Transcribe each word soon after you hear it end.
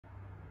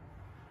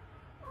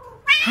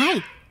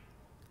Hi.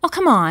 Oh,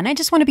 come on. I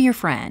just want to be your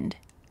friend.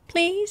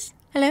 Please?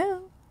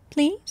 Hello?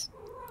 Please?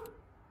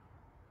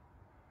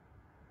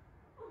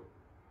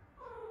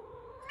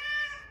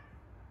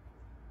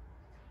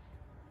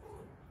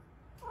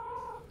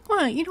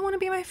 What? You don't want to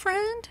be my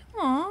friend?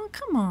 Aw,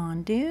 come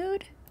on,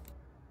 dude.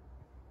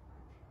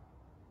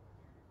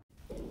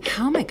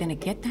 How am I going to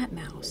get that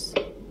mouse?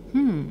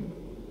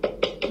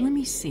 Let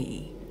me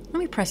see. Let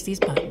me press these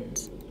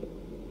buttons.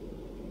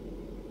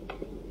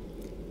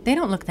 They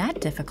don't look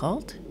that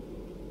difficult.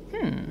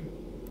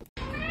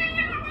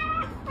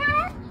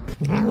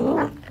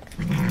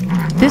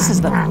 This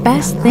is the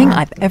best thing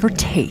I've ever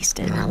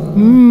tasted.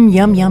 Yum,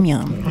 yum,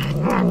 yum.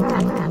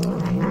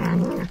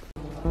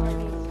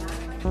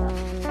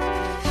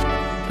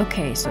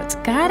 Okay, so it's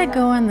gotta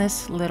go in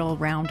this little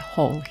round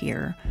hole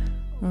here.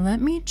 Let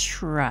me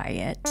try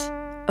it.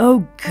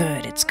 Oh,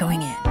 good, it's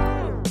going in.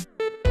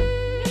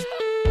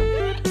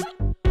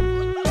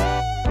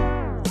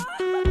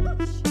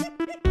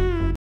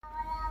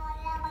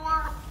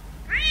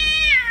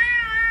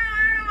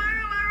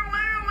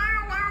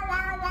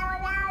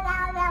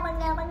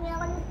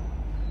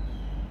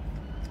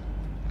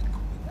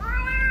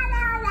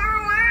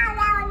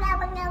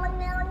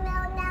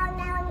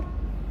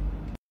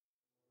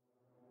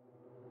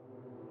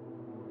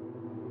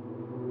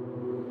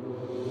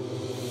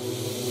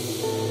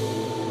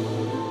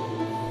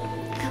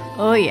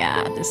 Oh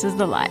yeah, this is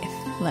the life,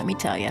 let me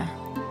tell ya.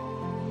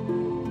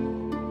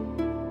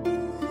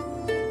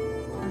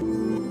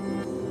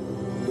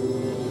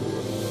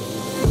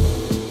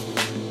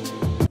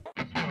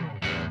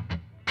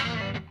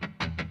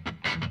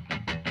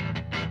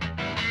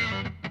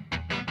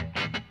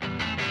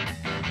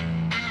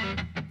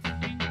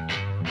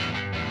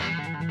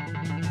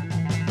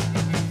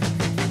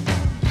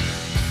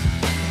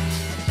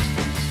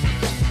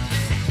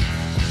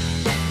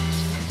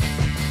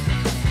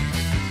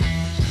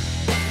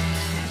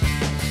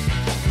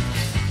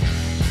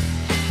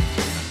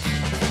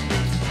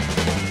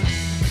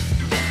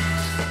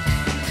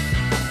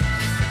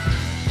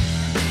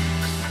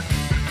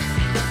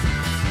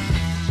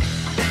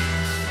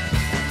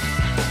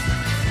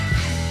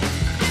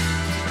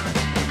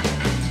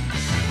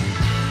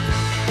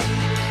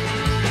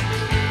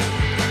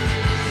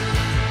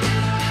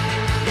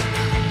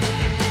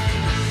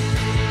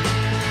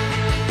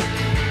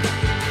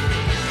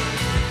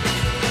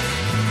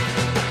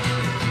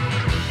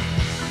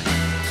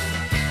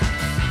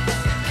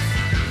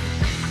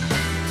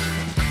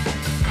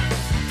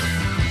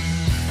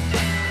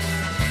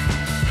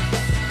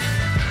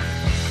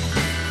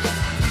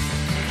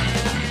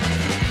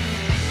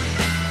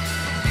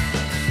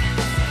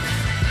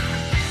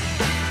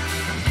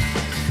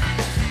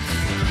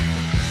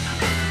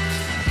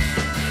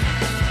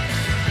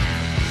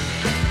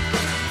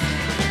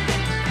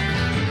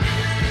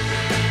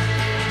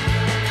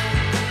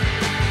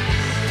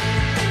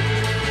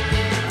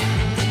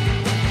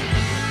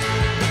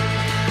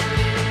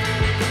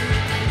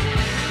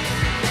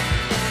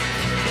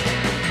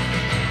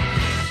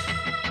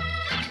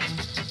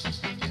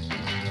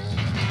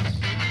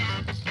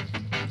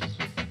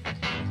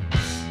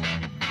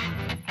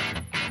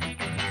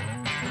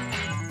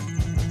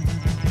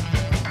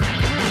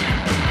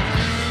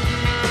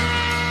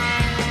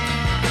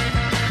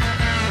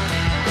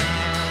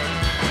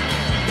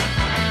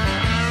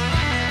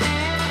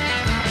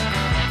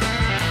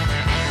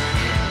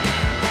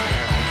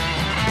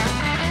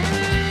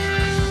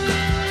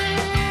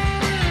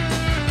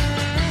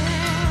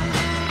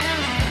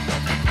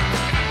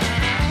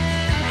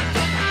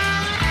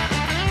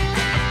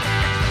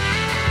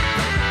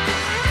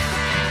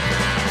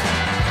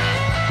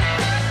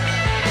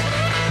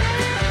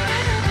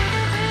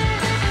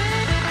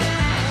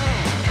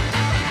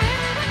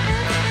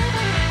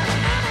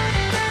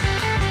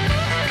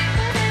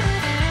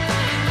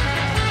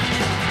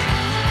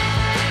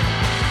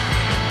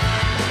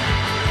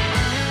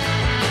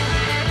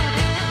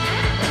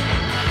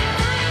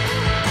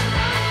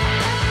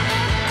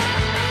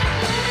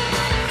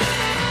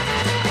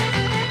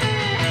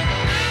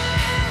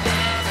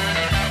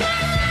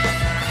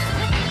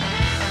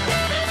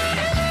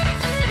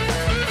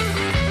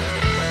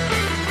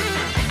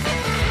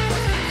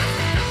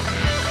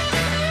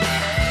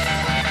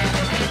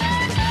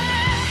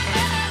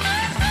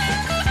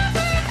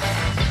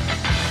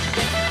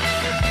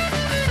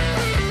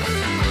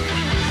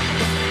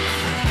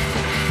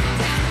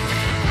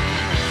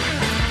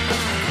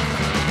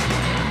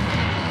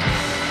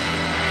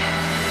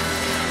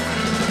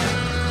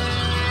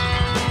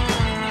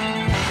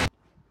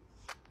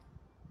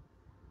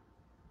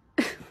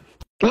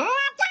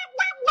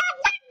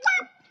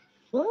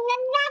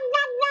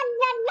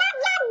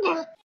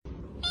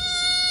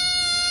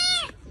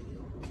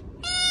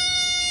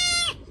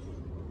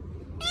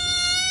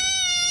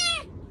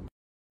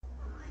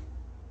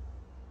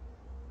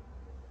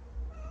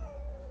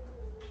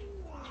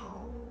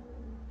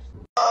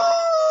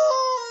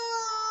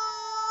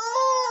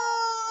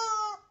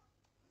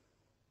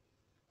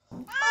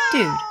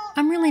 Dude,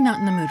 I'm really not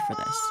in the mood for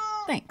this.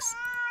 Thanks.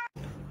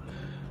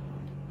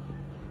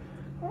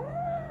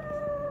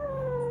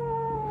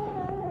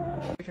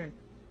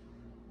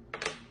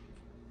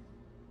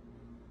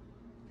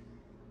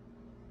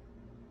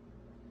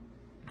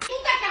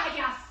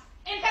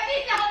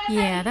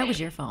 Yeah, that was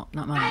your fault,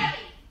 not mine.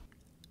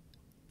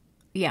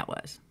 Yeah, it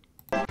was.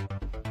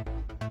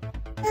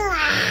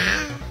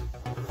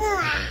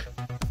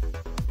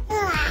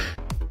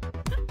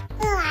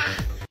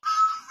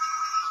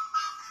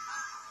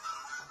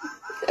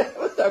 ¿Qué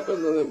está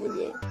pasando,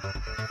 muñeco?